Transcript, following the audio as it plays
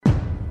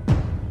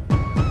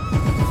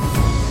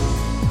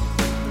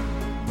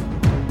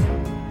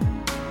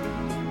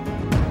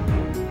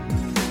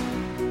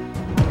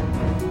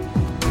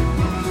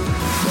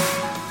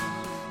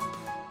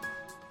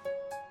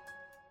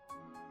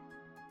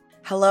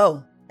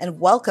Hello, and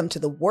welcome to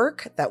the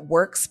Work That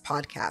Works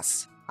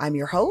podcast. I'm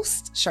your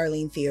host,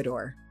 Charlene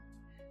Theodore.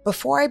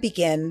 Before I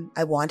begin,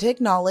 I want to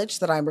acknowledge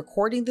that I'm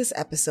recording this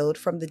episode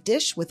from the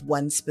Dish with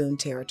One Spoon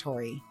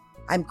territory.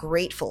 I'm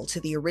grateful to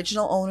the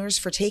original owners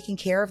for taking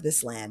care of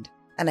this land,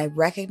 and I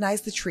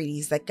recognize the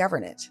treaties that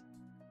govern it.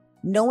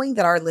 Knowing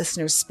that our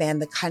listeners span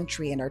the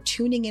country and are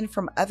tuning in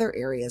from other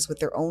areas with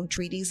their own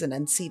treaties and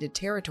unceded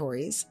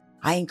territories,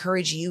 I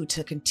encourage you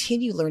to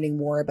continue learning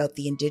more about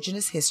the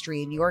Indigenous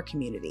history in your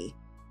community.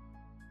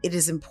 It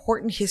is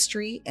important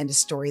history and a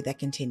story that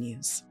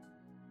continues.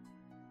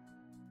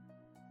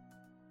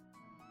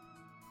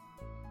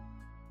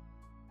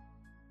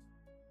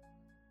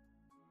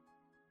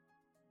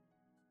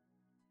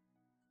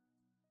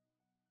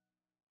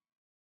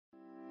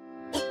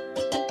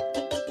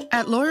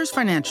 At Lawyers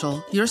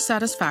Financial, your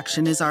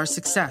satisfaction is our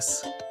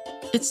success.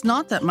 It's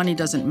not that money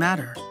doesn't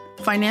matter.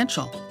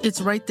 Financial,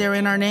 it's right there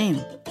in our name.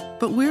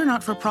 But we're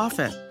not for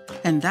profit,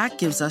 and that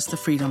gives us the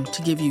freedom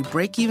to give you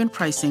break-even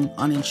pricing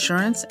on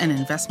insurance and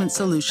investment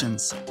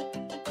solutions,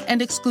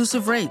 and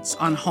exclusive rates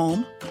on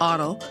home,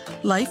 auto,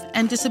 life,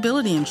 and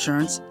disability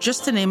insurance,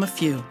 just to name a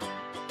few.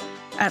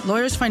 At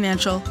Lawyers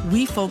Financial,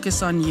 we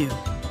focus on you,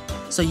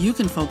 so you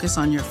can focus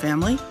on your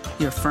family,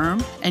 your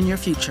firm, and your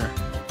future.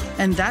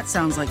 And that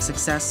sounds like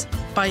success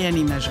by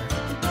any measure.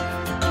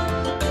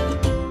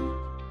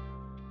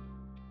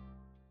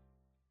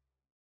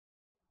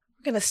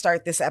 We're going to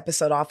start this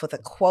episode off with a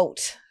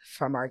quote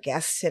from our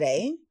guest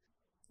today.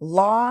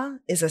 Law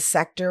is a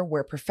sector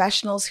where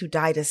professionals who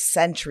died a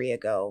century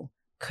ago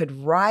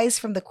could rise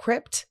from the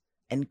crypt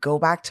and go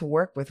back to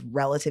work with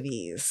relative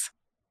ease.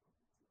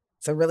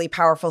 It's a really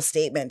powerful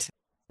statement.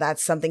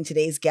 That's something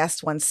today's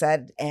guest once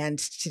said, and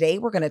today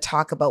we're going to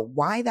talk about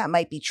why that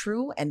might be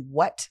true and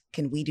what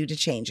can we do to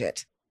change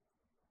it.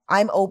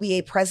 I'm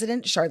OBA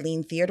President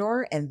Charlene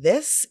Theodore, and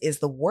this is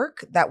the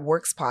Work That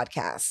Works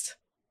podcast.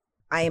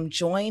 I am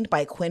joined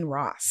by Quinn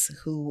Ross,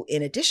 who,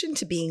 in addition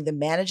to being the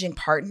managing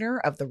partner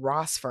of the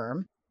Ross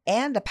firm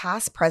and a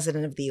past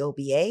president of the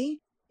OBA,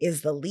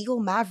 is the legal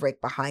maverick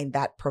behind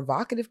that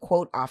provocative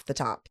quote off the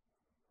top.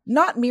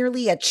 Not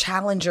merely a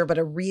challenger, but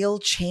a real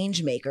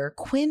change maker,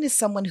 Quinn is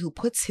someone who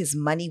puts his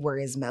money where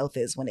his mouth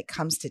is when it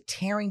comes to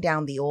tearing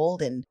down the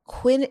old. And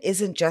Quinn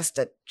isn't just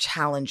a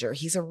challenger,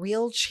 he's a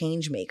real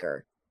change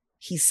maker.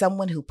 He's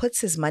someone who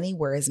puts his money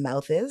where his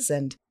mouth is.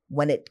 And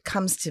when it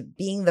comes to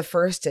being the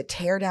first to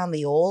tear down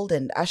the old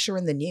and usher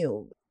in the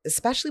new,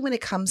 especially when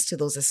it comes to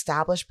those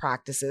established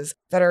practices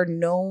that are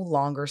no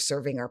longer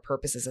serving our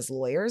purposes as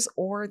lawyers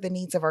or the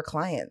needs of our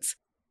clients.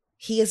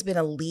 He has been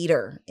a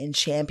leader in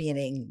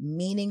championing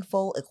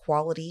meaningful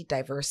equality,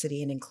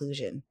 diversity, and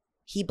inclusion.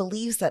 He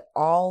believes that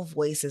all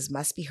voices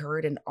must be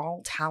heard and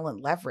all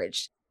talent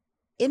leveraged.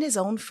 In his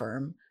own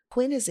firm,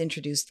 Quinn has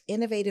introduced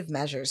innovative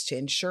measures to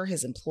ensure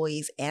his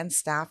employees and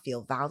staff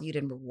feel valued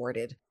and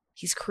rewarded.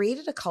 He's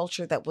created a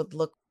culture that would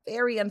look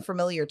very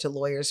unfamiliar to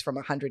lawyers from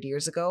 100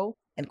 years ago,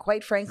 and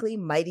quite frankly,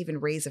 might even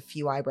raise a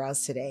few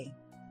eyebrows today.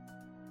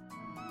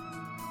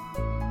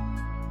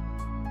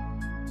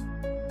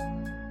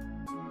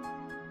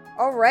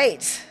 All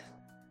right.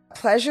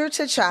 Pleasure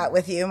to chat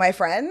with you, my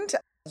friend.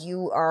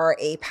 You are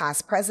a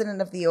past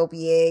president of the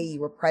OBA. You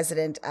were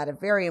president at a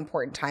very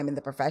important time in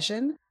the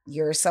profession.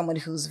 You're someone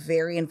who's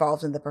very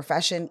involved in the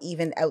profession,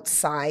 even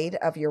outside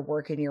of your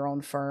work in your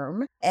own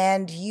firm.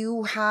 And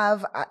you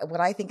have what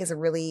I think is a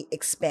really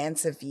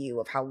expansive view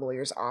of how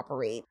lawyers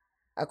operate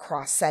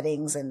across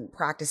settings and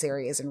practice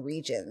areas and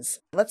regions.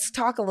 Let's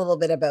talk a little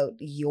bit about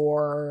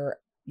your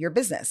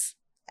business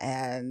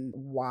and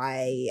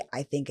why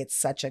I think it's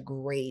such a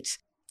great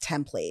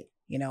template.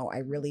 You know, I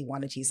really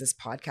wanted to use this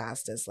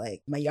podcast as,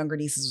 like my younger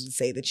nieces would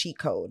say, the cheat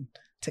code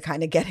to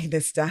kind of getting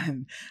this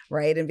done,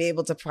 right? And be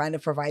able to kind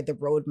of provide the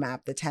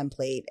roadmap, the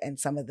template, and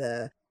some of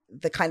the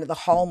kind of the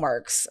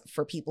hallmarks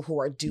for people who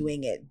are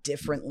doing it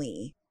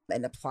differently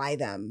and apply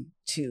them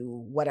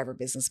to whatever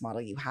business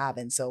model you have.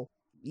 And so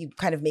you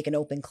kind of make an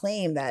open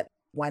claim that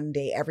one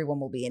day everyone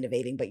will be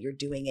innovating, but you're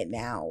doing it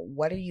now.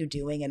 What are you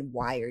doing and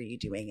why are you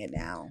doing it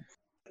now?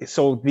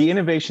 So the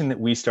innovation that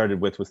we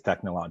started with was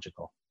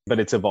technological, but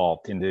it's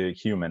evolved into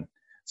human.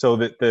 So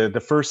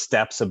the first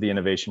steps of the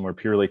innovation were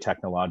purely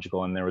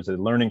technological, and there was a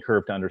learning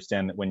curve to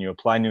understand that when you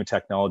apply new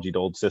technology to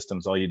old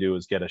systems, all you do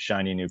is get a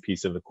shiny new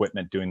piece of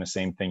equipment doing the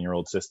same thing your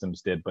old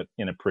systems did, but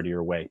in a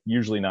prettier way.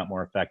 Usually not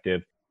more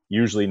effective,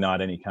 usually not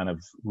any kind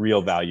of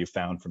real value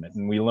found from it.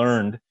 And we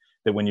learned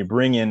that when you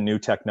bring in new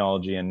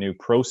technology and new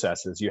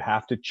processes, you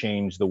have to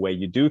change the way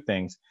you do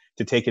things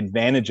to take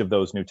advantage of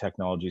those new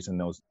technologies and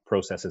those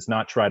processes,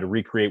 not try to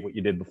recreate what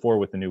you did before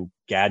with a new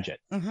gadget.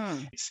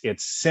 Mm-hmm.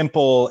 It's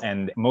simple,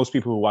 and most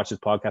people who watch this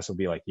podcast will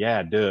be like,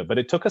 yeah, duh. But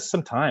it took us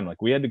some time.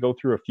 Like, we had to go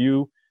through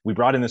we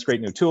brought in this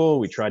great new tool.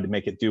 We tried to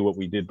make it do what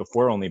we did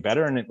before, only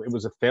better. And it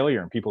was a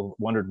failure. And people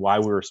wondered why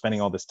we were spending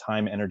all this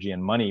time, energy,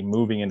 and money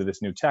moving into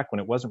this new tech when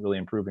it wasn't really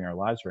improving our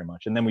lives very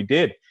much. And then we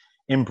did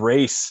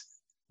embrace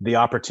the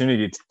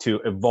opportunity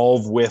to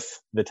evolve with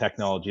the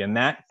technology,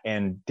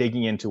 and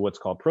digging into what's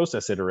called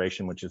process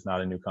iteration, which is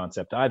not a new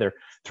concept either,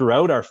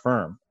 throughout our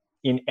firm.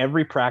 in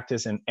every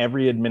practice and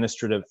every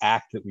administrative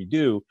act that we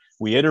do,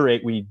 we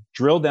iterate, we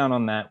drill down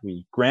on that,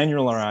 we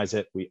granularize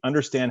it, we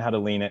understand how to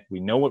lean it, we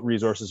know what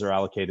resources are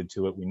allocated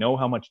to it, we know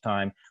how much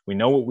time, we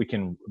know what we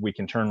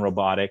can turn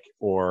robotic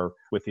or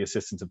with the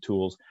assistance of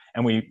tools,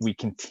 and we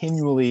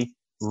continually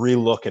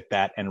relook at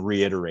that and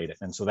reiterate it.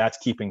 And so that's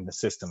keeping the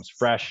systems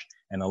fresh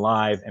and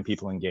alive and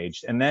people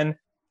engaged. And then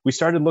we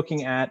started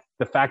looking at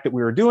the fact that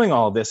we were doing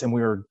all of this and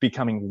we were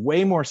becoming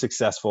way more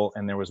successful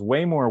and there was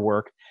way more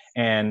work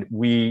and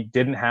we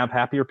didn't have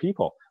happier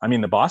people. I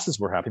mean, the bosses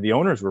were happy. The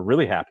owners were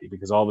really happy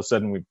because all of a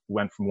sudden we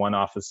went from 1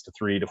 office to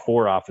 3 to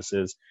 4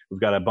 offices.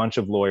 We've got a bunch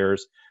of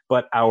lawyers,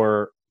 but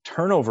our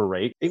turnover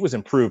rate, it was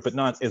improved, but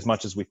not as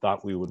much as we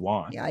thought we would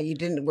want. Yeah,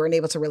 weren't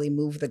able to really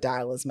move the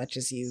dial as much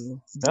as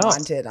you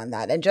wanted on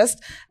that. And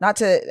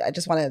I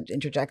just want to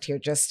interject here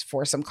just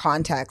for some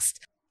context,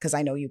 because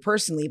I know you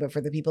personally, but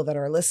for the people that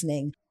are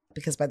listening,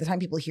 because by the time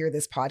people hear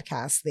this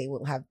podcast, they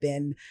will have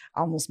been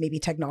almost maybe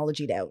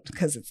technologied out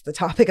because it's the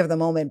topic of the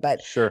moment.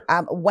 But sure.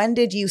 When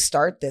did you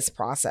start this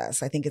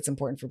process? I think it's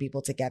important for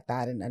people to get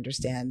that and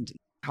understand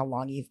how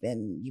long you've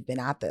been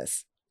at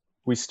this.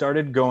 We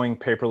started going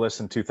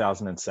paperless in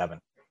 2007.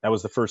 That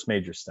was the first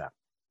major step.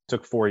 It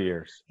took 4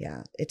 years.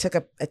 Yeah, it took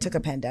a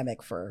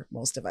pandemic for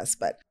most of us,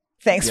 but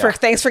thanks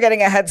for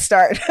getting a head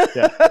start.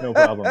 Yeah, no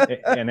problem.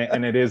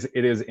 And it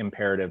is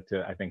imperative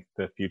to, I think,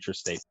 the future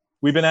state.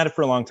 We've been at it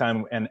for a long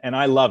time and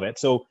I love it.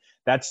 So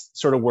that's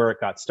sort of where it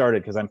got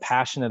started because I'm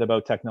passionate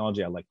about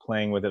technology. I like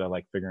playing with it. I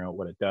like figuring out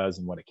what it does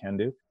and what it can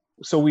do.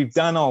 So we've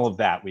done all of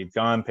that. We've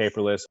gone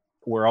paperless.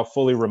 We're all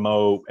fully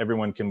remote.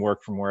 Everyone can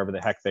work from wherever the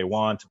heck they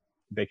want.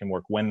 They can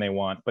work when they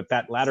want. But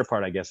that latter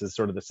part, I guess, is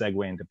sort of the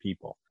segue into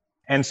people.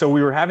 And so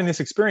we were having this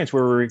experience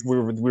where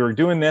we were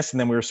doing this and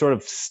then we were sort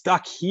of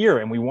stuck here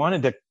and we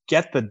wanted to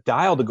get the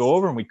dial to go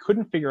over and we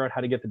couldn't figure out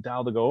how to get the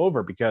dial to go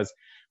over because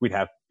we'd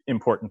have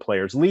important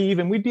players leave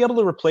and we'd be able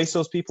to replace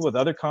those people with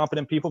other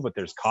competent people, but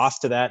there's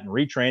cost to that and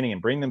retraining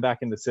and bring them back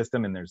into the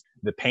system. And there's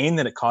the pain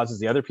that it causes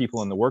the other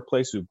people in the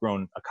workplace who've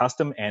grown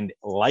accustomed and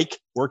like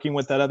working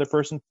with that other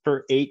person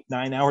for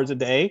 8-9 hours a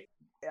day.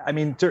 I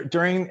mean,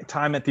 during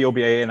time at the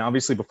OBA and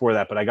obviously before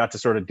that, but I got to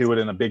sort of do it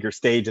in a bigger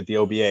stage at the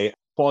OBA,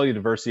 quality,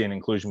 diversity, and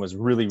inclusion was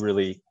really,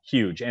 really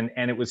huge. And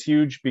it was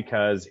huge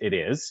because it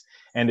is.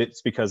 And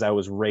it's because I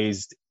was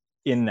raised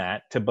in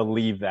that to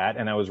believe that.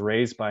 And I was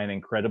raised by an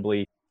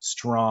incredibly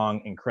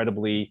strong,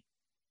 incredibly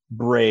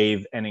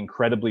brave, and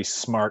incredibly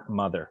smart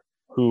mother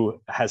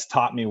who has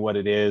taught me what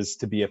it is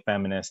to be a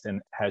feminist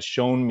and has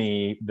shown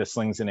me the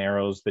slings and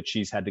arrows that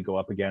she's had to go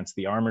up against,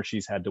 the armor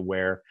she's had to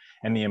wear,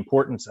 and the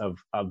importance of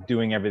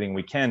doing everything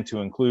we can to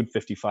include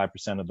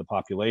 55% of the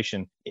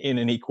population in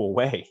an equal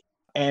way.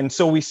 And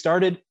so we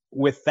started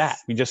with that.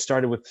 We just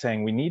started with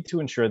saying we need to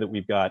ensure that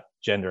we've got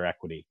gender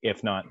equity,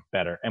 if not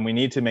better. And we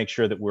need to make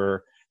sure that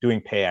we're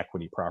doing pay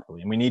equity properly.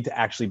 And we need to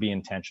actually be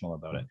intentional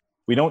about it.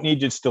 We don't need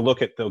just to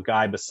look at the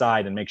guy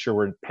beside and make sure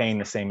we're paying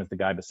the same as the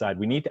guy beside.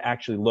 We need to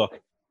actually look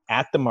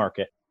at the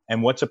market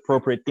and what's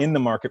appropriate in the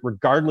market,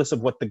 regardless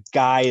of what the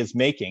guy is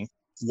making,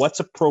 what's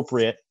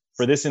appropriate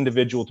for this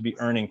individual to be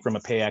earning from a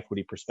pay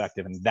equity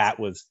perspective. And that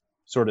was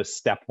sort of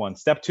step one.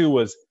 Step two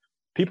was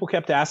people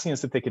kept asking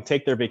us if they could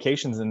take their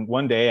vacations. And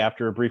one day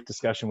after a brief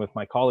discussion with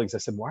my colleagues, I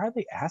said, why are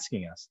they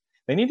asking us?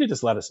 They need to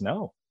just let us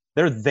know.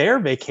 They're their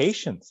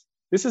vacations.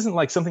 This isn't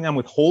like something I'm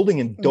withholding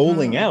and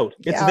doling out.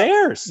 It's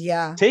theirs.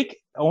 Yeah. Take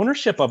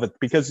ownership of it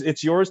because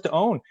it's yours to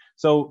own.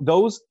 So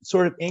those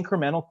sort of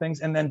incremental things,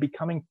 and then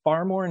becoming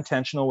far more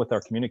intentional with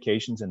our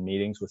communications and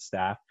meetings with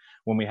staff.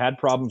 When we had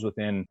problems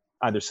within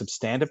either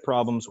substantive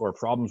problems or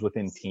problems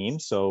within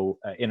teams, so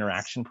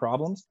interaction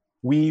problems,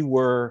 we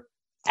were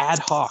ad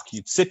hoc.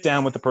 You'd sit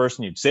down with the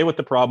person, you'd say what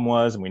the problem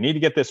was, and we need to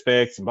get this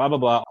fixed, and blah, blah,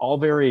 blah, all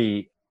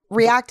very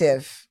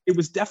reactive. It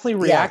was definitely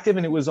reactive,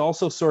 and it was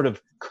also sort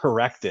of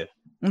corrective.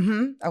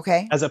 Mm-hmm.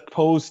 Okay. As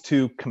opposed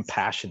to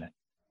compassionate.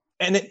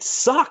 And it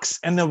sucks.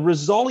 And the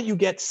result you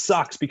get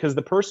sucks because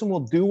the person will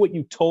do what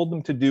you told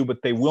them to do,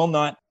 but they will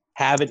not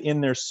have it in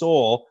their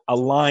soul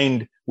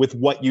aligned with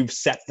what you've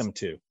set them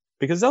to,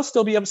 because they'll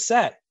still be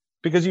upset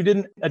because you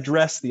didn't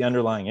address the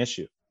underlying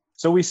issue.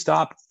 So we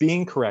stopped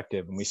being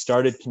corrective and we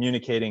started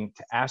communicating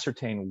to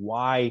ascertain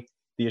why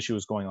the issue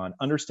was going on,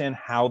 understand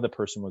how the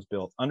person was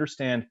built,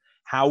 understand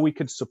how we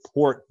could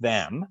support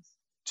them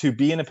to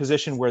be in a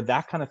position where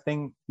that kind of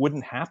thing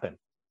wouldn't happen.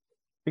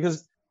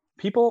 Because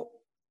people,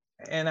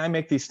 and I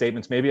make these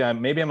statements, maybe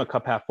I'm a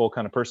cup half full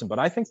kind of person, but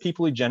I think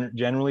people who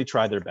generally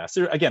try their best.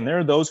 There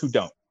are those who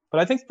don't.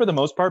 But I think for the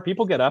most part,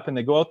 people get up and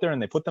they go out there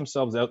and they put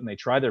themselves out and they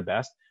try their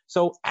best.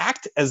 So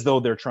act as though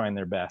they're trying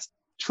their best.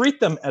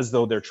 Treat them as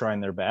though they're trying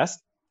their best.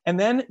 And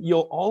then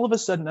you'll all of a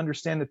sudden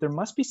understand that there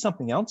must be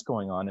something else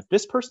going on. If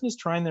this person is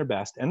trying their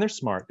best and they're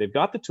smart, they've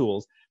got the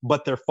tools,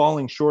 but they're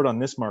falling short on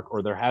this mark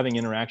or they're having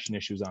interaction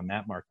issues on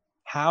that mark,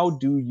 how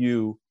do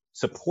you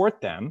support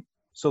them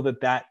so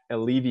that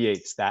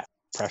alleviates that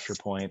pressure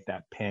point,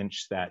 that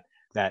pinch, that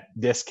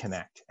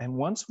disconnect? And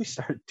once we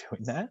started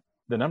doing that,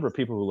 the number of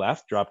people who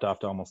left dropped off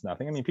to almost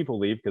nothing. I mean, people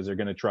leave because they're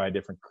going to try a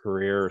different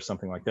career or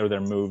something like that, or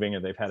they're moving, or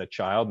they've had a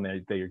child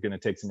and they're going to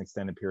take some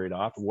extended period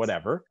off, or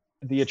whatever.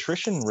 The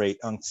attrition rate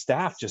on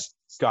staff just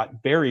got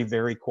very,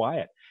 very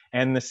quiet.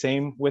 And the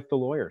same with the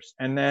lawyers.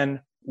 And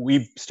then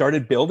we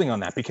started building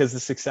on that because the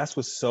success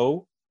was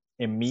so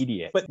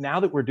immediate. But now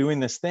that we're doing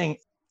this thing,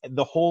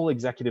 the whole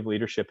executive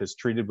leadership is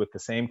treated with the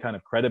same kind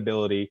of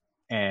credibility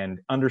and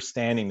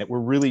understanding that we're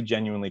really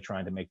genuinely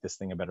trying to make this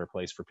thing a better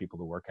place for people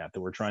to work at,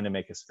 that we're trying to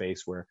make a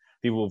space where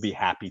people will be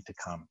happy to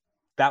come.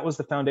 That was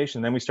the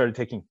foundation. Then we started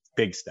taking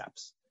big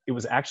steps. It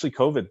was actually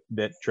COVID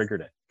that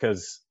triggered it,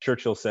 because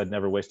Churchill said,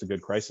 never waste a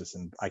good crisis.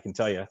 And I can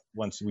tell you,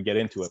 once we get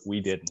into it, we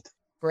didn't.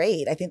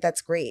 Great. I think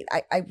that's great.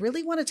 I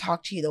really want to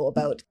talk to you, though,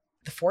 about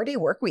the 4-day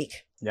work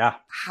week. Yeah.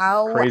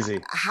 How? Crazy.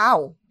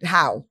 How?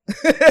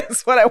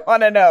 That's what I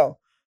want to know.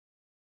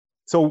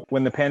 So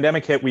when the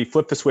pandemic hit, we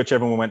flipped the switch,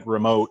 everyone went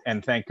remote,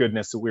 and thank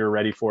goodness that we were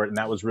ready for it. And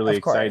that was really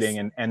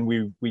exciting. And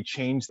we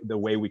changed the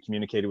way we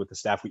communicated with the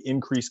staff. We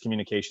increased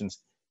communications.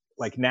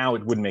 Like now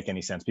it wouldn't make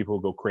any sense. People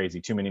would go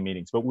crazy, too many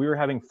meetings, but we were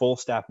having full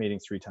staff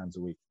meetings 3 times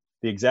a week.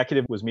 The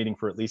executive was meeting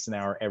for at least an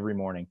hour every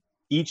morning.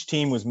 Each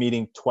team was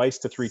meeting 2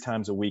 to 3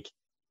 times a week.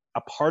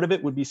 A part of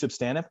it would be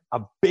substantive.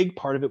 A big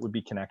part of it would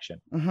be connection.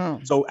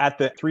 Mm-hmm. So at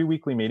the 3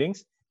 weekly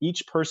meetings,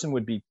 each person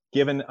would be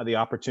given the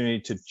opportunity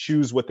to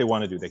choose what they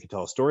want to do. They could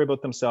tell a story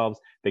about themselves.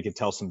 They could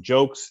tell some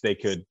jokes. They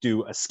could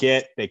do a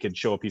skit. They could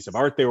show a piece of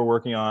art they were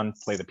working on,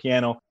 play the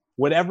piano,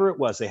 whatever it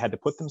was. They had to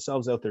put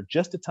themselves out there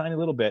just a tiny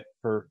little bit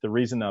for the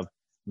reason of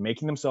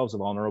making themselves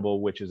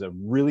vulnerable, which is a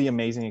really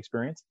amazing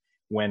experience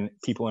when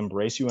people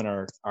embrace you and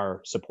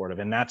are supportive.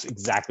 And that's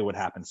exactly what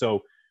happened.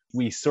 So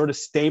we sort of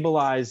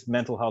stabilized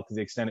mental health to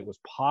the extent it was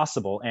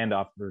possible, and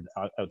offered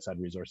outside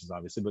resources,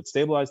 obviously, but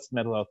stabilized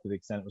mental health to the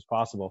extent it was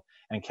possible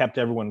and kept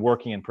everyone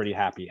working and pretty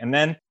happy. And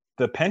then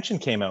the pension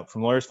came out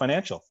from Lawyers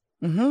Financial.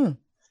 Mm-hmm.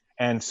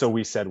 And so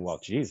we said, well,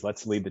 geez,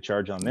 let's lead the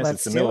charge on this.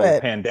 It's the middle of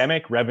the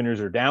pandemic. Revenues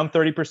are down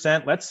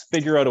 30%. Let's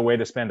figure out a way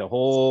to spend a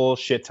whole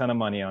shit ton of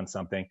money on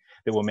something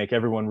that will make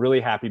everyone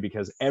really happy,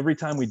 because every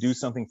time we do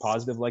something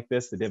positive like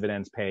this, the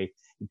dividends pay.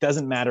 It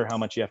doesn't matter how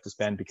much you have to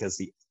spend, because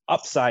the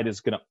upside is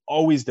going to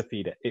always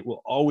defeat it. It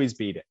will always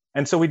beat it.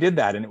 And so we did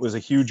that, and it was a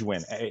huge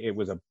win. It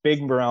was a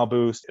big morale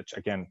boost.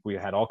 Again, we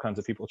had all kinds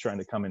of people trying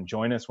to come and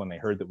join us when they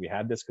heard that we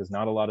had this, because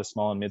not a lot of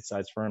small and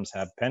mid-sized firms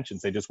have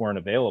pensions. They just weren't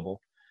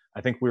available. I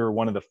think we were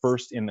one of the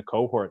first in the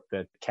cohort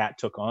that CAT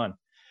took on.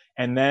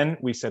 And then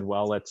we said,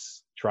 well,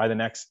 let's try the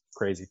next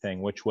crazy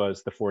thing, which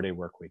was the 4-day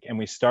work week. And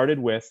we started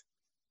with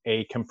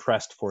a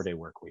compressed 4-day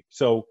work week.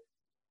 So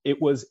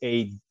it was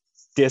a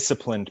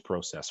disciplined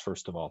process.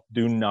 First of all,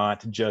 do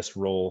not just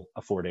roll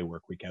a 4-day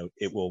work week out.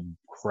 It will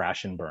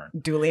crash and burn.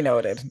 Duly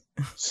noted.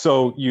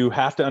 So you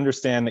have to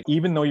understand that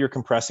even though you're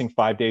compressing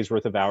 5 days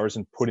worth of hours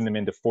and putting them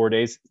into 4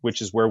 days,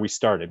 which is where we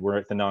started, we're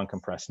at the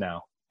non-compressed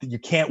now, you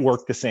can't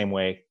work the same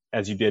way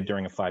as you did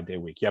during a 5-day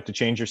week. You have to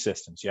change your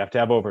systems. You have to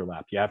have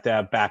overlap. You have to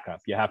have backup.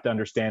 You have to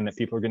understand that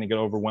people are going to get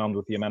overwhelmed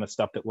with the amount of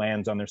stuff that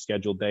lands on their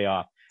scheduled day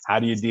off. How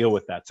do you deal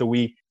with that? So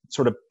we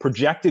sort of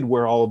projected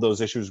where all of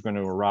those issues were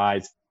going to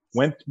arise,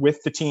 went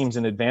with the teams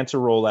in advance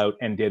of rollout,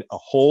 and did a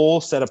whole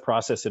set of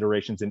process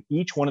iterations in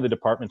each one of the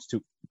departments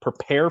to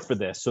prepare for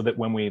this, so that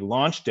when we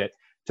launched it,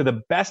 to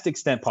the best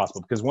extent possible,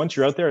 because once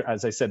you're out there,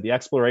 as I said, the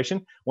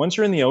exploration, once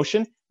you're in the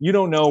ocean, you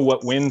don't know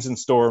what winds and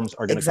storms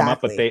are going to come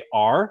up, but they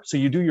are. So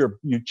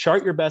you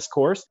chart your best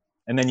course,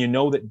 and then you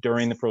know that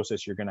during the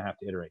process, you're going to have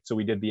to iterate. So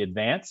we did the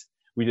advance.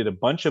 We did a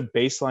bunch of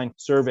baseline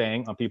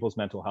surveying on people's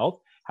mental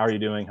health. How are you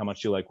doing? How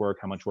much do you like work?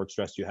 How much work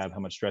stress do you have? How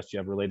much stress do you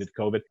have related to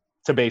COVID?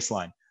 To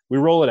baseline. We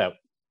roll it out.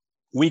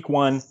 Week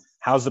 1,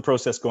 how's the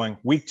process going?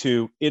 Week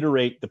 2,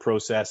 iterate the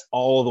process,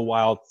 all the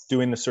while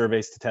doing the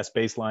surveys to test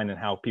baseline and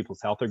how people's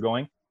health are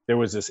going. There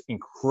was this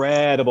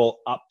incredible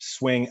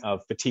upswing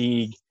of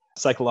fatigue,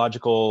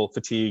 psychological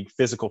fatigue,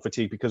 physical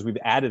fatigue, because we've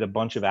added a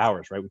bunch of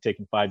hours, right? We've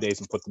taken 5 days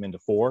and put them into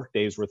 4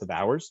 days worth of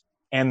hours.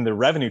 And the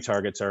revenue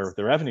targets are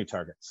the revenue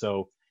targets.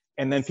 So,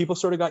 and then people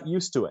sort of got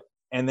used to it.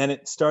 And then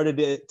it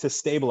started to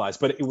stabilize,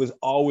 but it was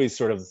always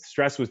sort of,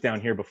 stress was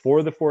down here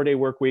before the 4-day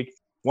work week.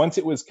 Once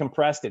it was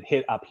compressed, it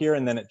hit up here,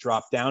 and then it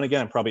dropped down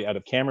again. I'm probably out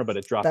of camera, but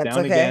it dropped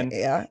down again.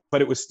 Yeah.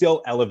 But it was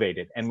still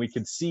elevated. And we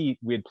could see,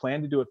 we had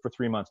planned to do it for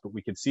 3 months, but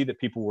we could see that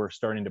people were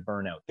starting to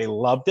burn out. They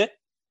loved it.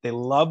 They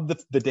loved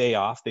the day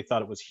off. They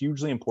thought it was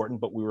hugely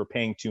important, but we were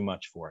paying too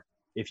much for it.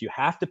 If you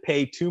have to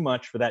pay too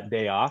much for that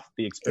day off,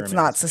 the experiment it's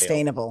not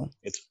sustainable.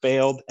 It's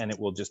failed, and it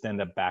will just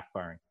end up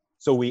backfiring.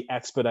 So we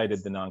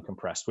expedited the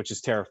non-compressed, which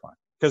is terrifying,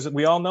 because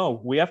we all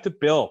know we have to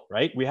bill,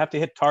 right? We have to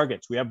hit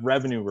targets. We have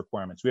revenue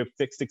requirements. We have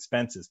fixed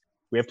expenses.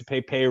 We have to pay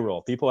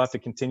payroll. People have to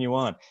continue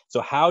on. So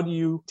how do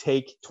you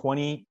take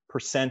 20%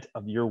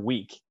 of your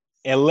week,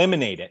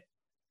 eliminate it,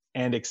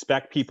 and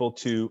expect people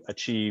to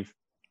achieve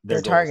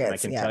their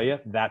targets? And I can tell you,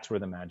 that's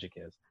where the magic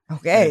is.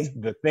 Okay.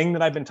 The thing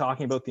that I've been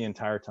talking about the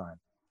entire time.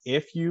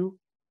 If you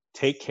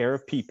take care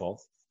of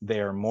people, they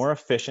are more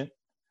efficient,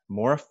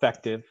 more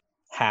effective,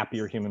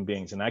 happier human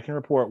beings. And I can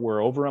report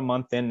we're over a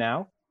month in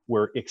now.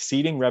 we're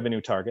exceeding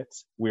revenue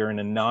targets. We're in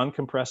a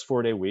non-compressed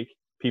 4-day week.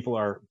 People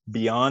are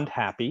beyond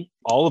happy.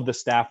 All of the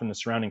staff in the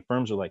surrounding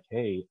firms are like,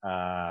 hey,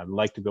 I'd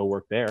like to go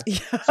work there.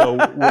 So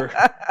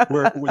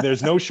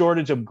there's no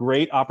shortage of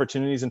great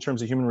opportunities in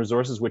terms of human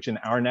resources, which in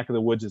our neck of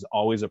the woods is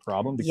always a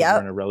problem because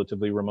we're in a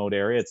relatively remote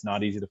area. It's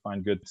not easy to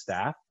find good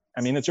staff.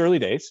 I mean, it's early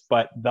days,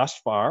 but thus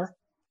far,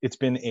 it's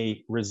been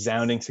a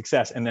resounding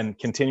success. And then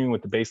continuing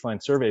with the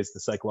baseline surveys, the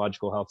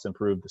psychological health's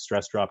improved, the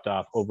stress dropped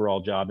off,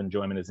 overall job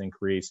enjoyment has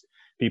increased.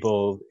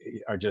 People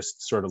are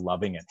just sort of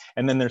loving it.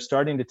 And then they're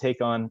starting to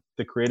take on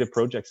the creative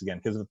projects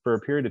again, because for a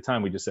period of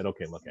time, we just said,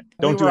 okay, look,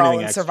 don't do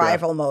anything extra.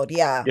 Survival mode.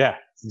 Yeah. Yeah,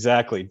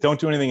 exactly. Don't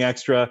do anything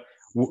extra.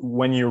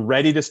 When you're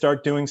ready to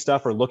start doing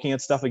stuff or looking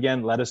at stuff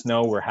again, let us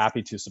know. We're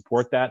happy to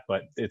support that,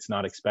 but it's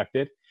not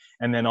expected.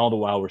 And then all the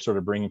while, we're sort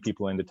of bringing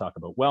people in to talk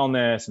about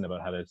wellness and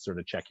about how to sort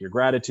of check your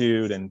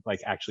gratitude and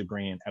like actually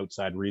bringing in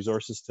outside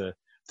resources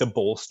to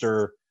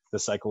bolster the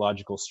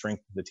psychological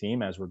strength of the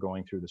team as we're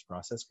going through this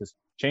process, because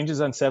change is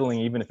unsettling,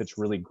 even if it's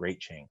really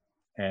great change.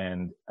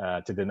 And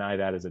to deny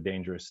that is a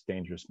dangerous,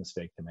 dangerous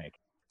mistake to make.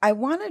 I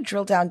want to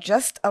drill down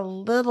just a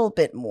little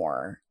bit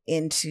more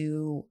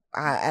into,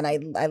 and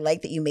I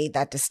like that you made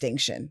that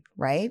distinction,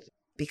 right?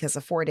 Because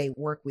a 4-day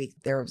work week,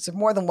 there's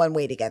more than one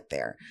way to get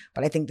there.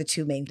 But I think the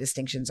two main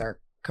distinctions are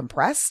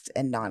compressed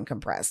and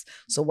non-compressed.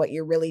 So what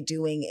you're really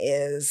doing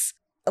is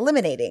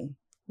eliminating,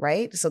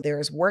 right? So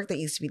there's work that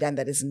used to be done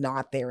that is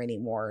not there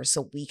anymore,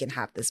 so we can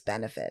have this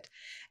benefit.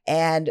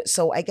 And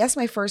so I guess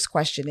my first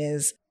question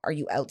is, are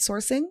you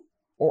outsourcing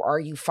or are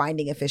you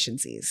finding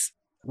efficiencies?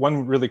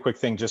 One really quick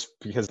thing, just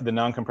because the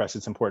non-compressed,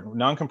 it's important.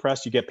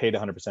 Non-compressed, you get paid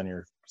 100% of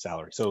your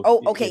salary. So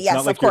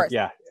yes, of course.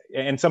 Yeah.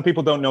 And some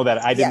people don't know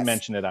that. I didn't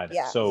mention it either.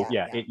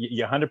 Yeah,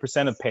 you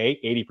 100% of pay,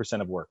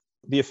 80% of work.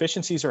 The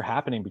efficiencies are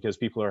happening because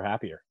people are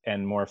happier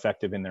and more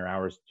effective in their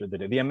hours through the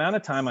day. The amount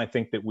of time I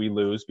think that we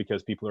lose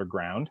because people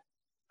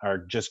are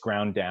just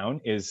ground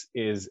down is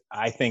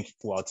I think,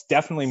 well, it's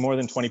definitely more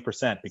than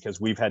 20%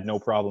 because we've had no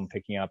problem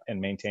picking up and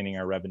maintaining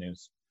our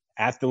revenues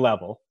at the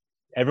level.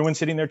 Everyone's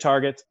hitting their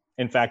targets.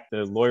 In fact,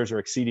 the lawyers are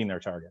exceeding their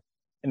target.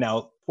 And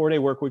now, 4-day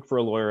work week for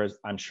a lawyer is,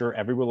 I'm sure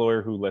every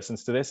lawyer who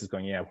listens to this is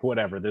going, yeah,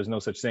 whatever. There's no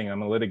such thing.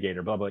 I'm a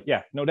litigator, blah, blah.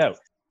 Yeah, no doubt.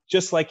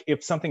 Just like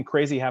if something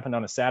crazy happened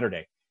on a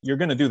Saturday, you're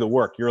going to do the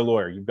work. You're a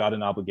lawyer. You've got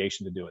an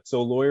obligation to do it.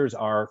 So lawyers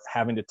are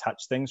having to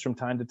touch things from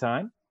time to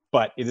time,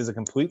 but it is a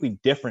completely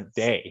different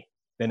day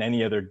than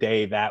any other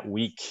day that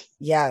week.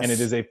 Yes. And it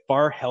is a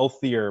far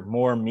healthier,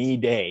 more me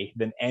day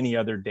than any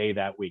other day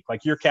that week.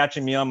 Like you're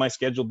catching me on my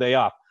scheduled day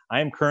off. I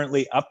am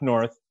currently up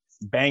north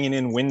banging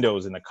in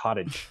windows in a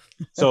cottage.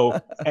 So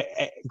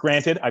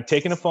granted, I've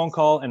taken a phone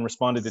call and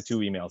responded to 2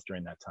 emails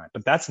during that time,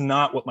 but that's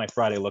not what my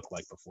Friday looked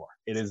like before.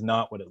 It is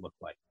not what it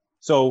looked like.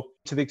 So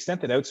to the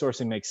extent that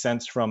outsourcing makes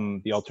sense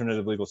from the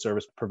alternative legal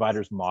service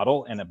provider's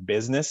model and a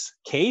business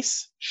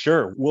case,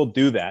 sure, we'll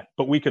do that.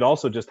 But we could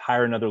also just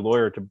hire another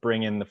lawyer to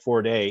bring in the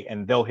 4-day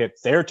and they'll hit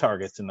their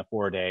targets in the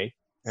 4-day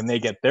and they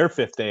get their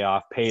 5th day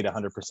off paid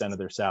 100% of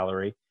their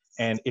salary.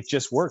 And it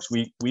just works.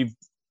 We've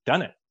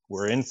done it.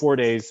 We're in 4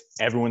 days.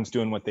 Everyone's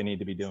doing what they need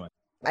to be doing.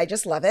 I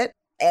just love it.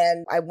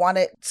 And I want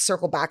to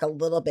circle back a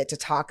little bit to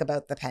talk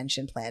about the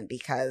pension plan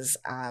because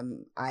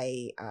I'm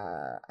a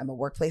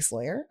workplace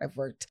lawyer. I've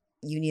worked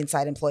union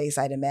side, employee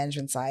side, and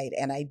management side.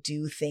 And I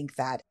do think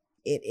that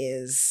it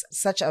is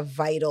such a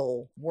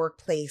vital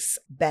workplace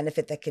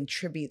benefit that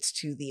contributes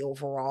to the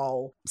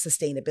overall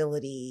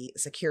sustainability,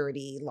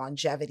 security,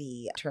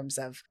 longevity in terms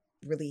of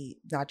really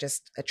not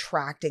just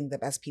attracting the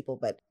best people,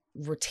 but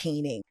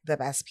retaining the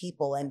best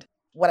people. And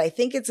what I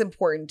think it's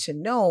important to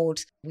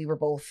note, we were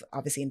both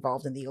obviously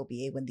involved in the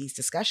OBA when these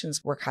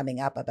discussions were coming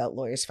up about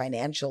Lawyers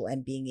Financial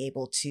and being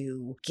able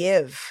to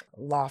give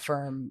law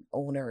firm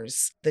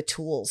owners the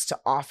tools to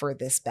offer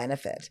this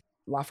benefit.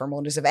 Law firm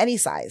owners of any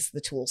size,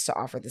 the tools to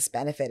offer this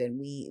benefit. And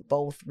we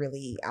both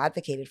really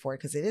advocated for it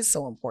because it is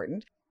so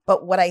important.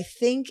 But what I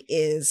think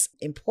is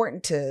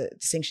important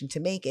distinction to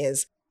make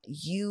is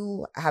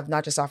you have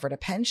not just offered a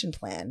pension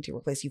plan to your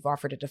workplace, you've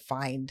offered a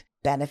defined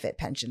benefit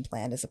pension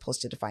plan as opposed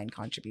to defined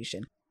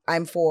contribution.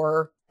 I'm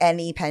for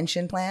any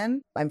pension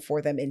plan. I'm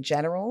for them in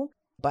general.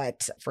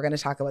 But if we're going to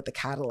talk about the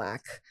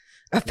Cadillac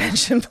of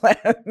pension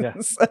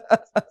plans.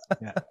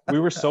 Yeah. We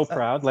were so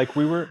proud. Like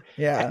we were,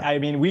 I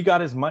mean, we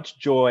got as much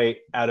joy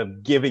out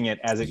of giving it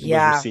as it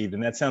was received.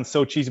 And that sounds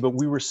so cheesy, but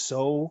we were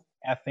so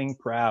effing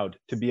proud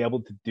to be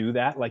able to do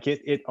that. Like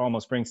it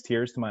almost brings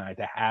tears to my eye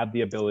to have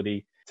the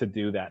ability to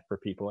do that for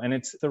people. And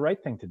it's the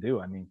right thing to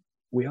do. I mean,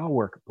 we all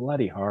work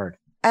bloody hard.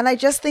 And I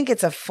just think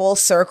it's a full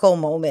circle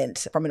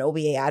moment from an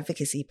OBA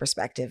advocacy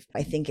perspective.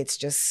 I think it's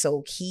just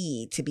so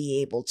key to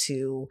be able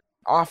to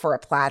offer a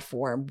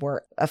platform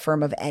where a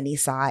firm of any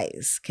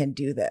size can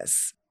do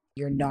this.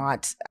 You're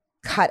not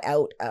cut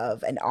out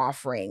of an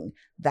offering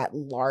that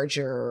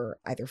larger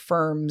either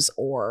firms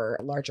or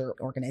larger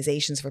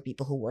organizations for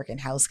people who work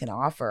in-house can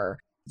offer.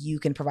 You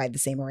can provide the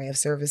same array of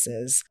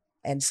services.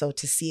 And so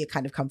to see it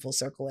kind of come full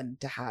circle and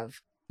to have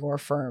your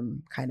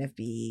firm kind of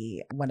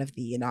be one of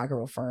the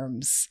inaugural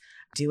firms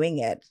doing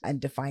it and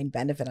defined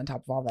benefit on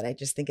top of all that. I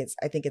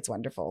think it's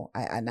wonderful.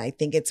 And I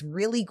think it's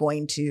really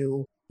going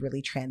to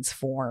really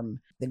transform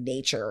the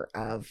nature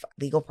of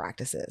legal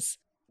practices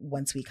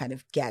once we kind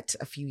of get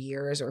a few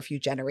years or a few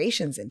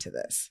generations into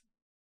this.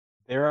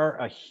 There are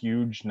a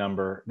huge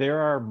number. There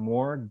are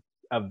more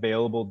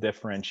available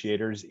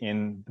differentiators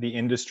in the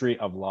industry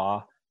of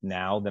law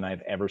now than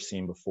I've ever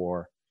seen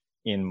before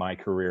in my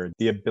career.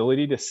 The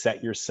ability to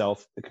set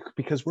yourself,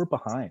 because we're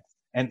behind.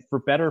 And for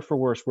better or for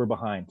worse, we're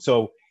behind.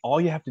 So all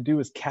you have to do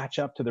is catch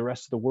up to the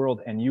rest of the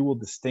world and you will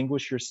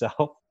distinguish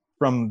yourself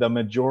from the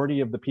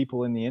majority of the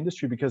people in the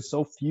industry because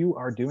so few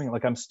are doing it.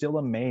 Like, I'm still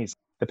amazed.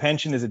 The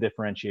pension is a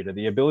differentiator.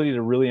 The ability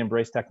to really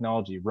embrace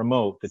technology,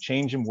 remote, the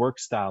change in work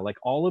style, like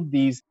all of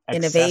these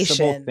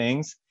accessible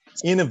things,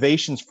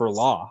 innovations for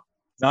law,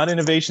 not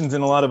innovations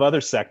in a lot of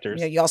other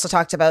sectors. You also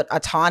talked about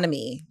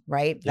autonomy,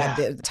 right? Yeah.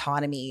 The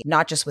autonomy,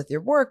 not just with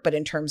your work, but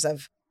in terms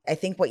of, I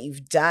think what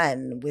you've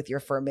done with your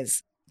firm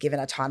is given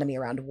autonomy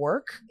around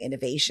work,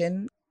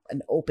 innovation,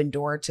 an open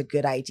door to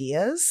good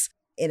ideas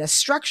in a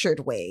structured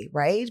way,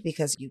 right?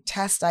 Because you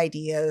test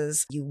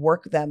ideas, you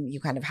work them,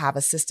 you kind of have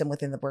a system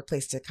within the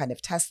workplace to kind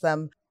of test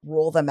them,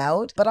 roll them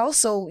out. But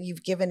also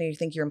you've given, you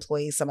think, your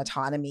employees some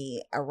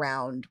autonomy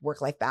around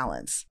work-life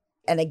balance.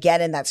 And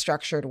again, in that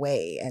structured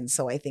way. And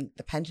so I think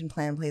the pension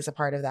plan plays a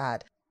part of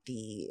that,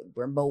 the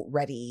remote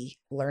ready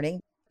learning,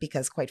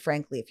 because quite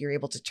frankly, if you're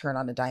able to turn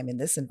on a dime in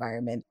this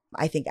environment,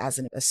 I think as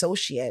an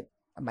associate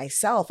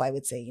myself, I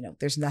would say,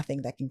 there's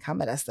nothing that can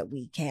come at us that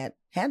we can't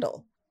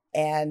handle.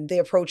 And the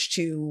approach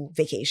to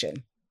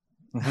vacation,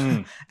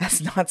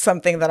 that's not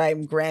something that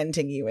I'm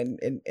granting you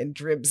in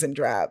dribs and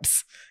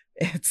drabs.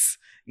 It's,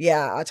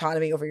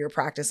 autonomy over your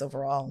practice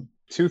overall.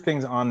 Two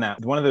things on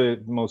that. One of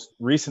the most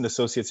recent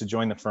associates to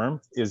join the firm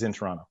is in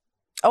Toronto.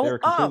 They're a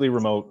completely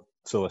remote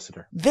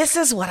solicitor. This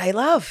is what I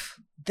love.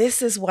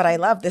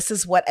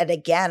 And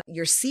again,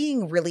 you're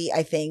seeing really,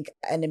 I think,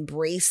 an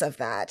embrace of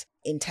that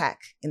in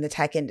the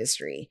tech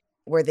industry,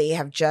 where they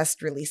have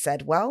just really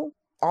said, well,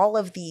 all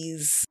of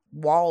these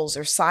walls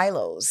or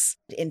silos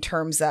in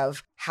terms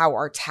of how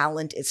our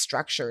talent is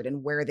structured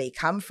and where they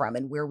come from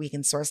and where we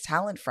can source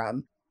talent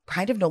from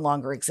kind of no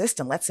longer exist.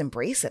 And let's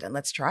embrace it and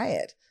let's try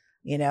it.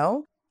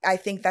 I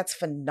think that's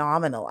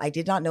phenomenal. I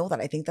did not know that.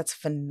 I think that's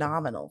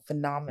phenomenal.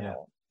 Yeah,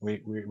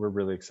 we're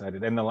really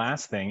excited. And the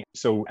last thing,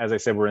 so as I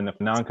said, we're in the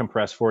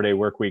non-compressed 4-day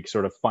work week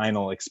sort of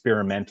final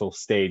experimental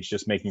stage,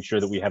 just making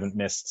sure that we haven't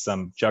missed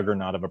some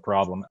juggernaut of a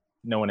problem.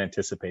 No one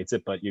anticipates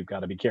it, but you've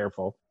got to be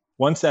careful.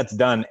 Once that's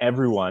done,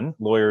 everyone,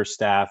 lawyers,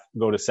 staff,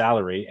 go to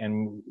salary,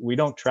 and we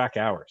don't track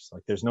hours.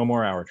 Like, there's no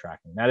more hour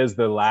tracking. That is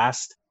the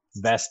last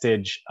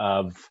vestige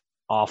of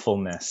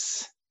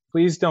awfulness.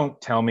 Please don't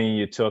tell me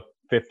you took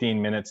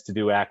 15 minutes to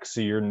do X,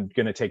 so you're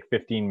going to take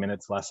 15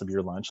 minutes less of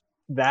your lunch.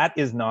 That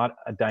is not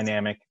a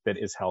dynamic that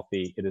is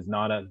healthy. It is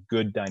not a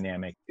good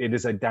dynamic. It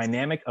is a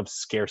dynamic of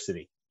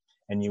scarcity,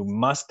 and you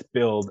must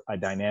build a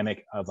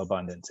dynamic of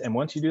abundance. And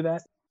once you do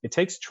that, it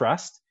takes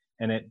trust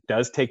and it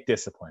does take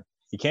discipline.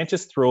 You can't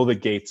just throw the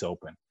gates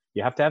open.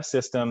 You have to have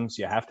systems,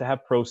 you have to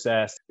have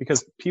process,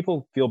 because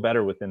people feel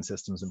better within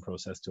systems and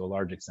process to a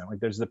large extent. Like,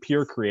 there's the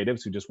pure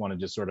creatives who just want to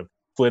just sort of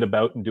flit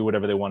about and do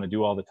whatever they want to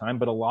do all the time.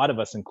 But a lot of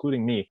us,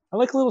 including me, I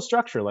like a little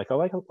structure. Like,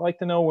 I like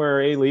to know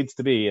where A leads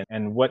to B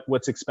and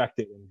what's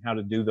expected and how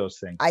to do those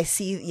things. I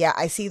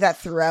see that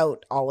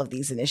throughout all of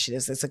these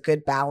initiatives. There's a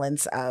good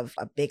balance of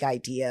a big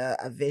idea,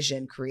 a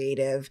vision,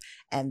 creative,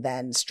 and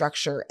then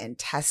structure and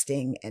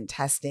testing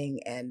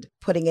and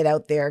putting it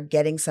out there,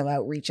 getting some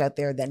outreach out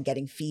there, then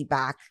getting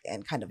feedback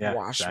and kind of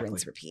wash,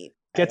 rinse, repeat.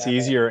 It gets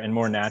easier and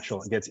more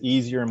natural. It gets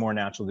easier and more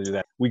natural to do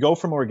that. We go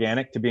from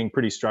organic to being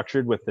pretty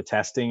structured with the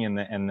testing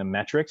and the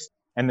metrics.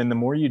 And then the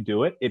more you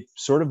do it, it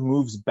sort of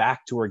moves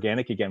back to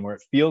organic again, where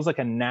it feels like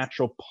a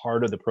natural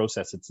part of the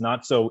process. It's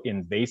not so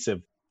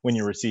invasive when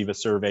you receive a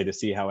survey to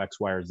see how X,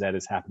 Y, or Z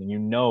is happening. You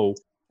know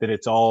that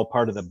it's all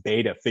part of the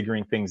beta,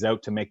 figuring things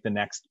out to make the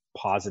next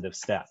positive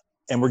step.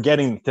 And we're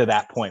getting to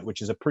that point,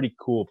 which is a pretty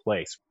cool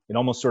place. It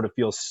almost sort of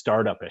feels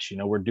startup-ish.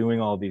 We're doing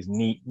all these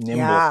neat,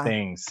 nimble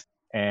things.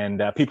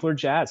 And people are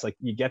jazzed. Like,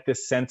 you get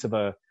this sense of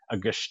a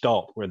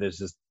gestalt where there's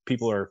this,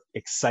 people are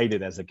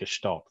excited as a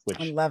gestalt, which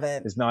I love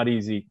it. Is not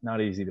easy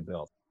to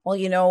build.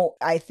 Well,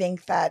 I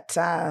think that,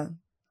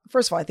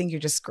 first of all, I think you're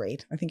just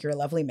great. I think you're a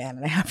lovely man,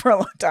 and I have for a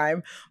long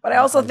time. But I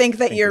also think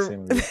that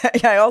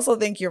I also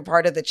think you're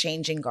part of the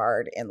changing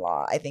guard in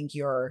law. I think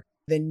you're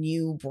the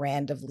new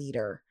brand of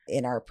leader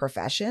in our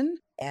profession.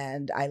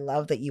 And I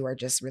love that you are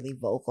just really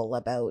vocal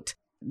about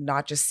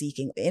not just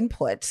seeking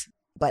input,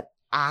 but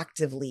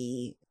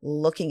actively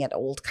looking at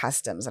old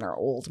customs and our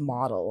old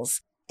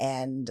models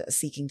and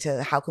seeking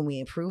to, how can we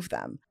improve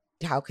them?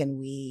 How can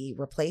we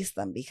replace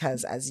them?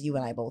 Because as you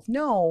and I both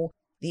know,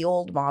 the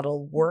old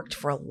model worked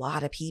for a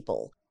lot of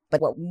people.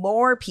 But what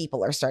more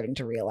people are starting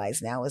to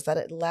realize now is that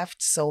it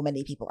left so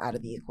many people out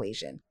of the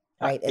equation,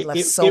 right? It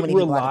left so many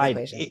people out of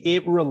the equation.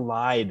 It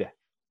relied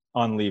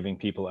on leaving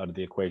people out of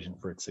the equation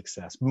for its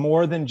success.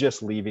 More than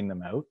just leaving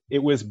them out,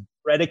 it was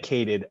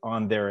predicated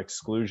on their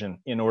exclusion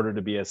in order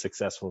to be as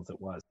successful as it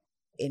was.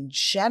 In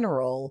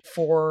general,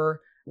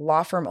 for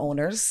law firm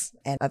owners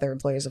and other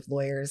employers of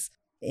lawyers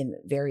in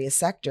various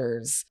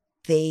sectors,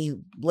 they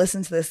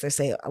listen to this, they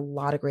say a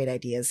lot of great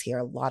ideas here,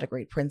 a lot of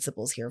great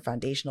principles here,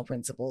 foundational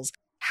principles.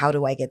 How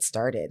do I get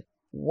started?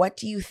 What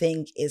do you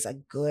think is a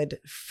good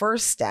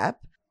first step?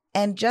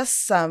 And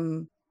just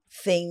some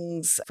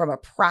things from a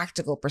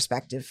practical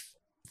perspective,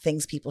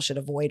 things people should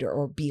avoid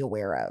or be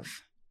aware of.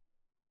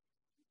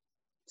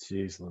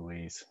 Jeez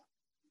Louise.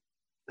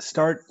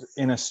 Start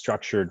in a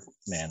structured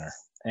manner.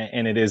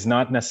 And it is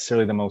not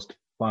necessarily the most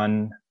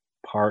fun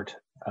part,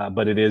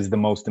 but it is the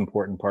most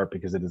important part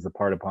because it is the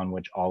part upon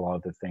which all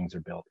other things are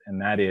built.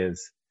 And that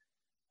is,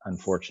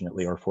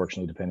 unfortunately, or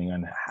fortunately, depending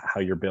on how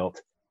you're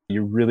built,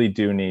 you really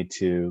do need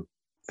to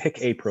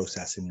pick a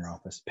process in your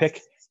office.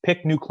 Pick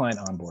new client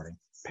onboarding.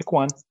 Pick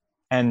one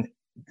and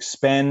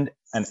spend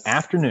an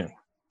afternoon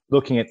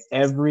looking at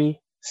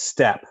every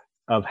step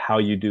of how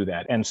you do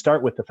that, and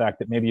start with the fact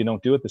that maybe you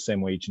don't do it the same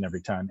way each and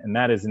every time. And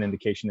that is an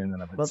indication in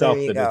and of itself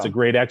that it's a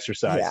great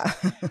exercise.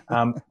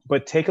 Yeah.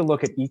 But take a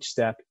look at each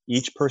step,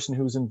 each person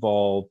who's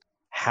involved,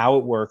 how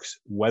it works,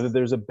 whether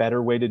there's a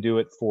better way to do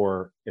it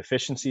for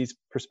efficiencies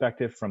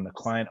perspective, from the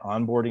client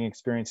onboarding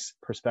experience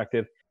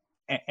perspective,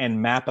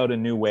 and map out a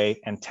new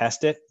way and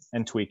test it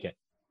and tweak it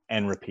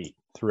and repeat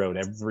throughout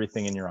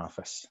everything in your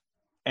office.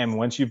 And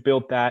once you've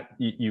built that,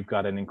 you've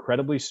got an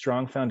incredibly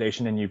strong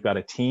foundation, and you've got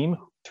a team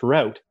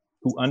throughout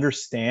who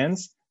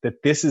understands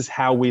that this is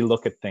how we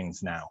look at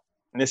things now.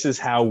 And this is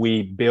how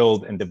we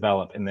build and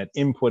develop, and that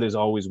input is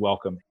always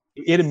welcome.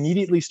 It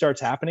immediately starts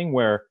happening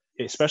where,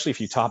 especially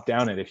if you top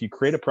down it, if you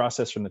create a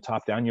process from the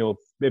top down, you'll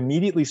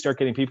immediately start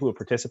getting people who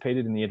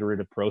participated in the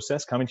iterative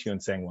process coming to you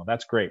and saying, well,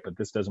 that's great, but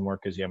this doesn't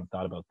work because you haven't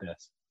thought about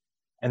this.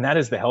 And that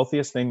is the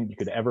healthiest thing you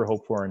could ever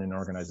hope for in an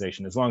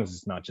organization, as long as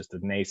it's not just a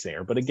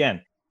naysayer. But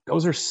again,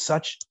 those are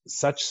such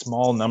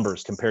small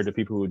numbers compared to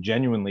people who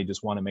genuinely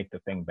just want to make the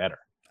thing better.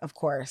 Of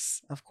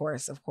course.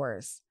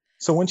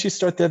 So once you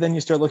start there, then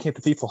you start looking at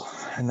the people,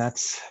 and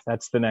that's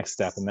the next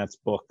step. And that's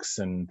books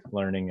and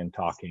learning and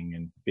talking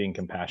and being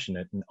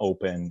compassionate and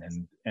open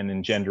and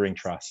engendering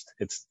trust.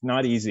 It's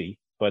not easy,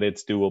 but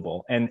it's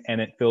doable, and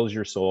it fills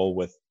your soul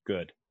with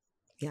good.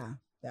 Yeah.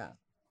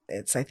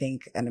 It's, I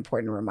think, an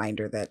important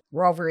reminder that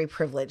we're all very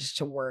privileged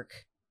to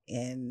work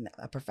in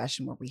a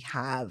profession where we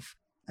have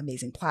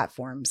amazing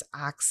platforms,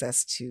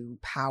 access to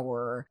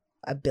power,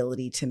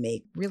 ability to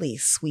make really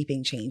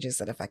sweeping changes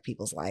that affect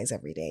people's lives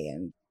every day.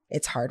 And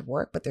it's hard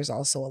work, but there's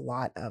also a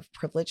lot of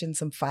privilege and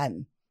some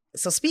fun.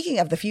 So speaking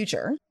of the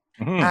future,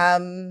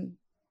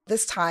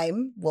 this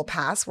time will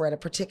pass. We're at a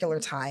particular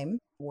time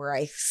where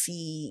I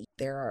see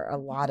there are a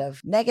lot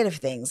of negative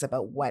things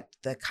about what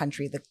the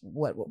country,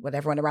 what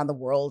everyone around the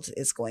world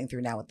is going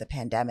through now with the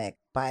pandemic.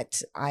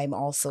 But I'm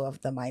also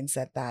of the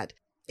mindset that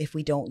if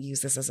we don't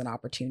use this as an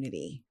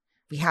opportunity,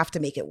 we have to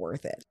make it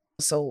worth it.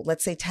 So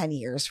let's say 10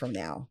 years from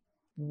now,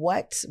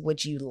 what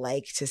would you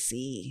like to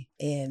see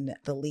in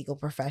the legal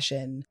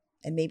profession?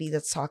 And maybe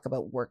let's talk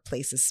about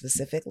workplaces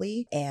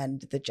specifically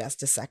and the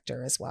justice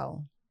sector as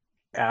well.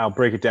 I'll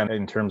break it down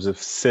in terms of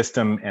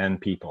system and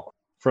people.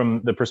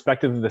 From the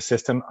perspective of the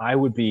system, I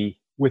would be,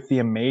 with the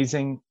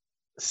amazing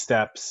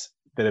steps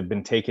that have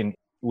been taken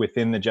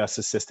within the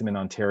justice system in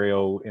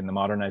Ontario, in the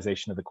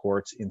modernization of the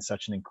courts, in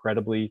such an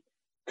incredibly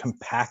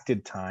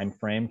compacted time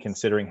frame,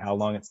 considering how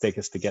long it's taken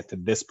us to get to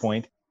this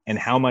point and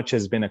how much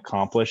has been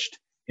accomplished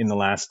in the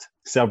last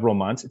several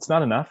months. It's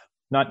not enough,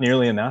 not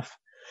nearly enough.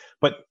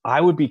 But I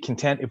would be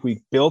content if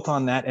we built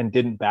on that and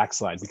didn't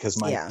backslide, because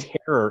my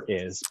terror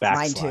is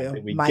backslide.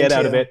 That we get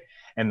out of it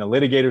and the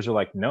litigators are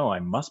like, no, I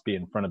must be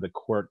in front of the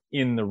court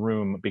in the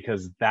room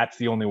because that's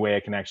the only way I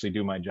can actually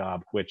do my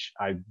job, which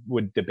I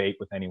would debate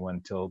with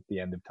anyone till the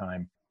end of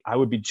time. I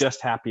would be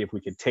just happy if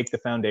we could take the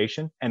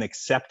foundation and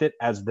accept it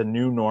as the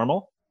new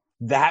normal.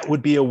 That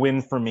would be a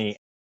win for me.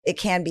 It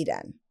can be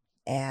done.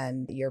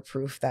 And you're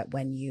proof that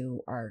when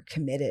you are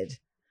committed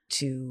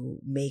to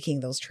making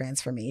those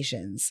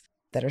transformations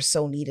that are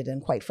so needed,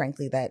 and quite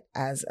frankly, that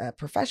as a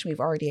profession we've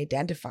already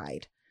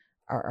identified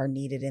are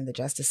needed in the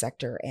justice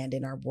sector and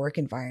in our work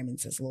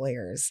environments as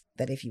lawyers,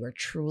 that if you are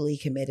truly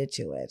committed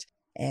to it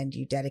and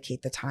you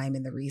dedicate the time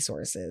and the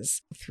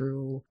resources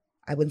through,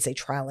 I wouldn't say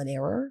trial and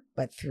error,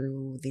 but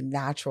through the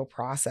natural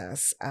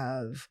process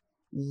of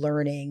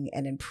learning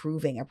and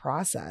improving a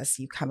process,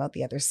 you come out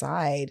the other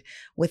side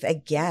with,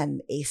 again,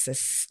 a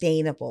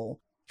sustainable,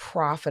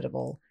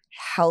 profitable,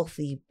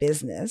 healthy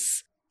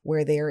business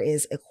where there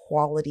is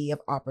equality of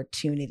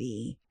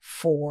opportunity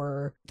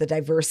for the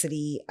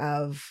diversity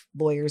of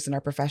lawyers in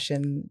our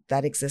profession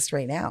that exists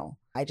right now.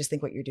 I just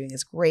think what you're doing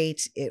is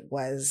great. It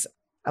was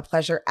a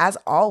pleasure, as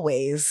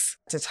always,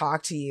 to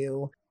talk to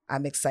you.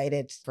 I'm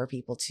excited for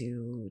people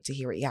to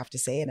hear what you have to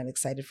say, and I'm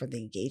excited for the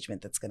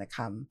engagement that's going to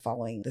come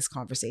following this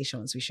conversation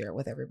once we share it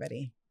with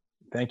everybody.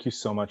 Thank you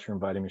so much for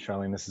inviting me,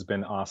 Charlene. This has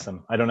been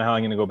awesome. I don't know how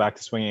I'm going to go back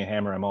to swinging a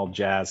hammer. I'm all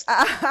jazzed.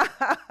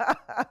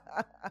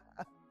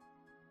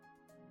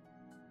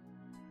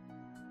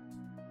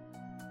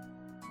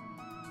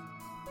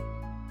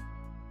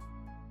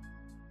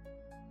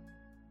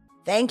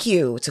 Thank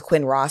you to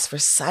Quinn Ross for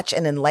such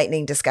an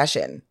enlightening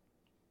discussion.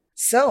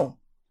 So,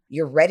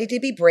 you're ready to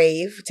be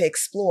brave, to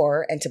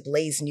explore, and to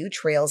blaze new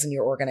trails in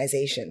your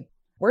organization.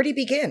 Where do you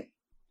begin?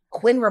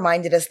 Quinn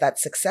reminded us that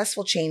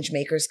successful change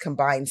makers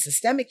combine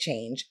systemic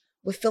change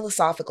with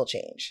philosophical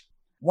change.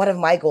 One of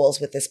my goals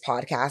with this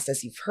podcast,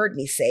 as you've heard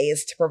me say,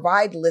 is to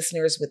provide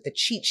listeners with the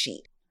cheat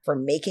sheet for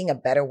making a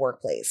better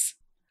workplace.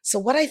 So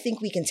what I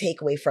think we can take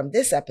away from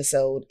this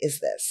episode is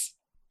this.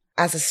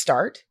 As a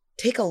start,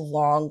 take a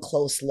long,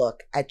 close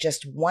look at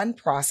just one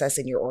process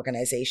in your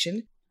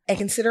organization and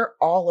consider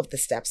all of the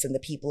steps and the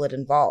people it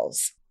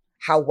involves,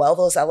 how well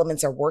those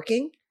elements are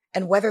working,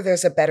 and whether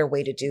there's a better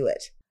way to do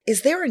it.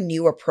 Is there a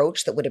new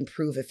approach that would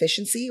improve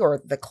efficiency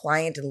or the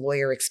client and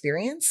lawyer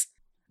experience?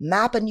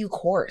 Map a new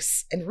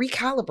course and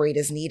recalibrate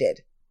as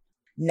needed.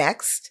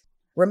 Next,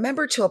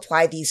 remember to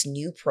apply these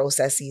new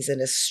processes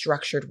in a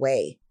structured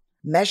way.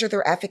 Measure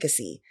their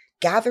efficacy,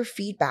 gather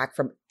feedback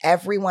from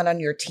everyone on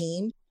your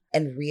team,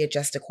 and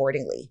readjust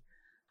accordingly.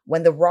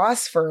 When the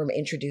Ross firm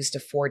introduced a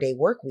 4-day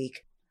work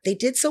week, they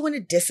did so in a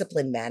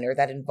disciplined manner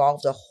that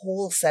involved a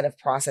whole set of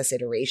process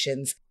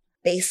iterations,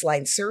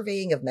 baseline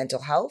surveying of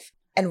mental health,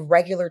 and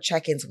regular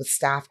check-ins with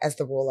staff as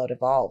the rollout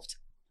evolved.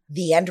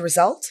 The end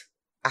result?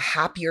 A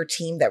happier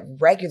team that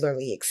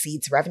regularly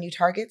exceeds revenue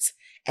targets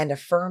and a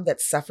firm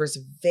that suffers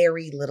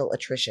very little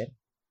attrition.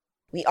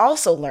 We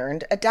also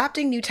learned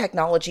adapting new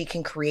technology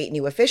can create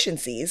new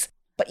efficiencies,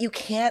 but you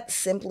can't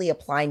simply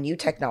apply new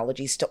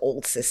technologies to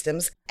old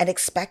systems and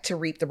expect to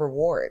reap the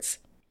rewards.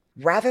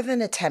 Rather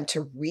than attempt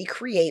to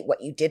recreate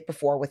what you did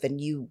before with a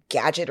new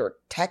gadget or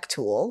tech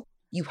tool,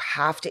 you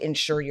have to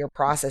ensure your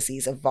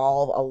processes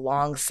evolve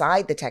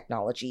alongside the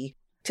technology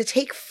to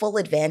take full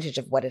advantage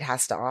of what it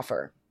has to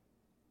offer.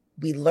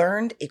 We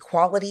learned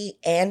equality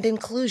and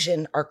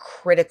inclusion are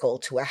critical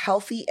to a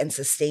healthy and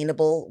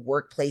sustainable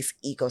workplace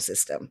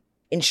ecosystem.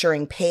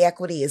 Ensuring pay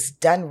equity is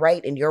done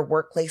right in your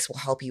workplace will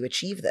help you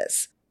achieve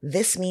this.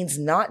 This means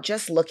not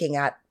just looking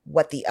at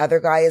what the other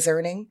guy is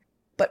earning,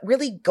 but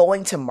really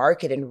going to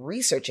market and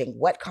researching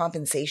what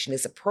compensation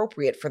is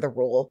appropriate for the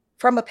role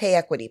from a pay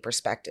equity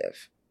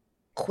perspective.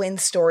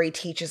 Quinn's story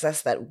teaches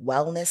us that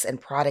wellness and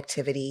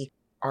productivity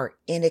are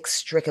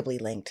inextricably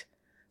linked.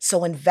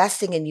 So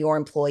investing in your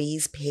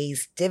employees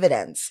pays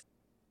dividends.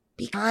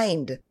 Be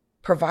kind,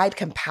 provide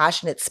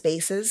compassionate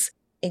spaces,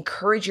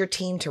 encourage your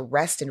team to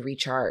rest and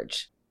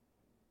recharge.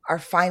 Our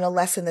final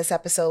lesson this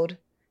episode,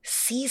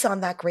 seize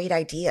on that great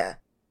idea.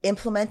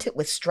 Implement it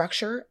with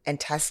structure and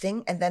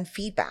testing and then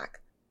feedback.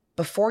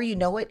 Before you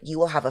know it, you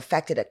will have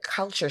effected a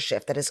culture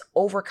shift that has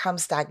overcome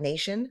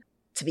stagnation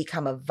to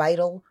become a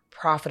vital,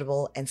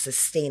 profitable, and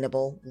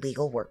sustainable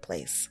legal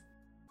workplace.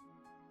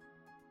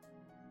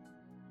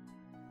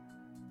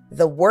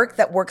 The Work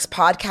That Works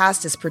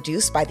podcast is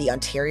produced by the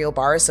Ontario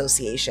Bar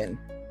Association.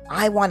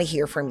 I want to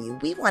hear from you.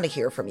 We want to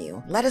hear from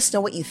you. Let us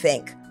know what you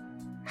think.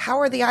 How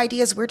are the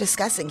ideas we're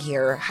discussing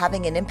here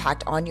having an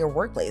impact on your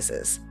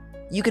workplaces?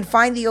 You can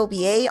find the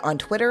OBA on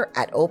Twitter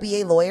at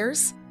OBA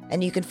Lawyers,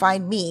 and you can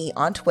find me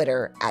on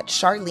Twitter at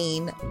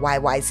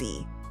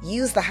CharleneYYZ.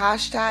 Use the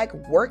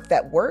hashtag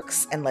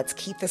WorkThatWorks, and let's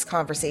keep this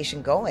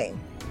conversation going.